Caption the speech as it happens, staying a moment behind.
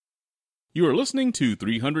You are listening to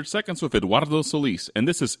 300 Seconds with Eduardo Solis, and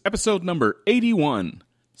this is episode number 81,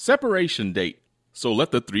 Separation Date. So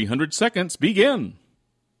let the 300 seconds begin.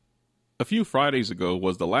 A few Fridays ago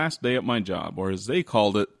was the last day at my job, or as they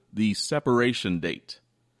called it, the separation date.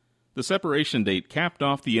 The separation date capped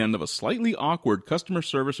off the end of a slightly awkward customer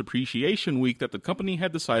service appreciation week that the company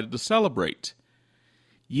had decided to celebrate.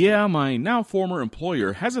 Yeah, my now former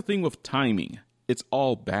employer has a thing with timing. It's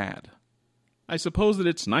all bad. I suppose that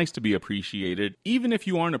it's nice to be appreciated, even if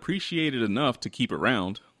you aren't appreciated enough to keep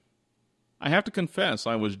around. I have to confess,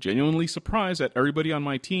 I was genuinely surprised that everybody on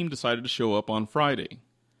my team decided to show up on Friday.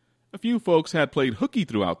 A few folks had played hooky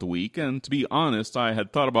throughout the week, and to be honest, I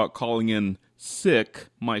had thought about calling in sick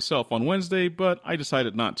myself on Wednesday, but I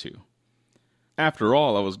decided not to. After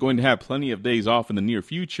all, I was going to have plenty of days off in the near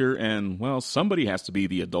future, and, well, somebody has to be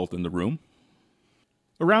the adult in the room.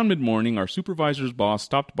 Around mid-morning, our supervisor's boss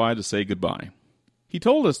stopped by to say goodbye. He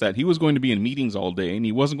told us that he was going to be in meetings all day and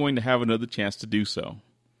he wasn't going to have another chance to do so.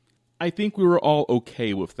 I think we were all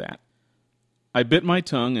okay with that. I bit my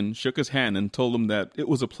tongue and shook his hand and told him that it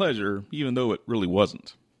was a pleasure, even though it really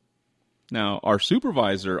wasn't. Now, our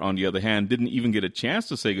supervisor, on the other hand, didn't even get a chance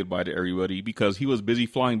to say goodbye to everybody because he was busy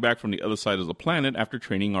flying back from the other side of the planet after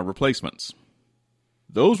training our replacements.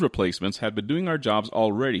 Those replacements had been doing our jobs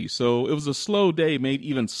already, so it was a slow day made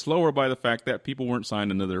even slower by the fact that people weren't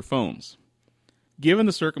signed into their phones. Given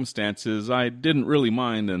the circumstances, I didn't really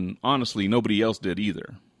mind, and honestly, nobody else did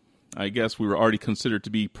either. I guess we were already considered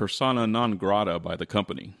to be persona non grata by the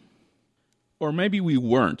company. Or maybe we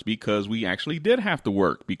weren't, because we actually did have to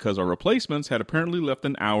work, because our replacements had apparently left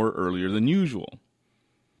an hour earlier than usual.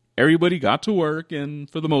 Everybody got to work, and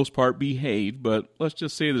for the most part behaved, but let's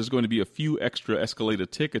just say there's going to be a few extra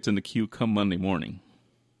escalated tickets in the queue come Monday morning.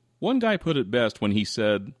 One guy put it best when he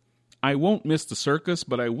said, "I won't miss the circus,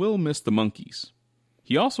 but I will miss the monkeys."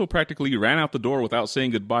 He also practically ran out the door without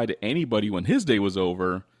saying goodbye to anybody when his day was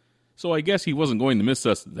over, so I guess he wasn't going to miss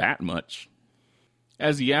us that much.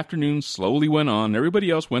 As the afternoon slowly went on, everybody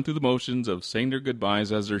else went through the motions of saying their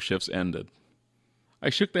goodbyes as their shifts ended. I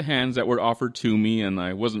shook the hands that were offered to me, and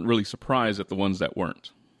I wasn't really surprised at the ones that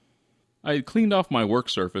weren't. I had cleaned off my work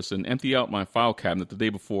surface and emptied out my file cabinet the day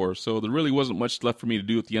before, so there really wasn't much left for me to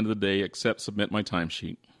do at the end of the day except submit my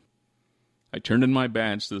timesheet. I turned in my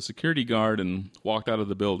badge to the security guard and walked out of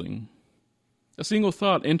the building. A single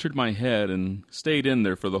thought entered my head and stayed in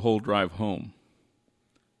there for the whole drive home.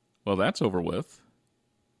 Well, that's over with.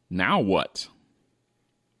 Now what?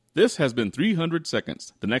 This has been 300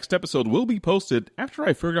 Seconds. The next episode will be posted after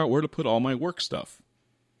I figure out where to put all my work stuff.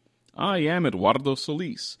 I am Eduardo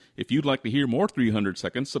Solis. If you'd like to hear more 300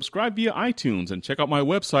 Seconds, subscribe via iTunes and check out my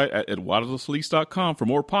website at eduardosolis.com for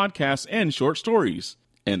more podcasts and short stories.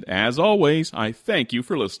 And as always, I thank you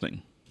for listening.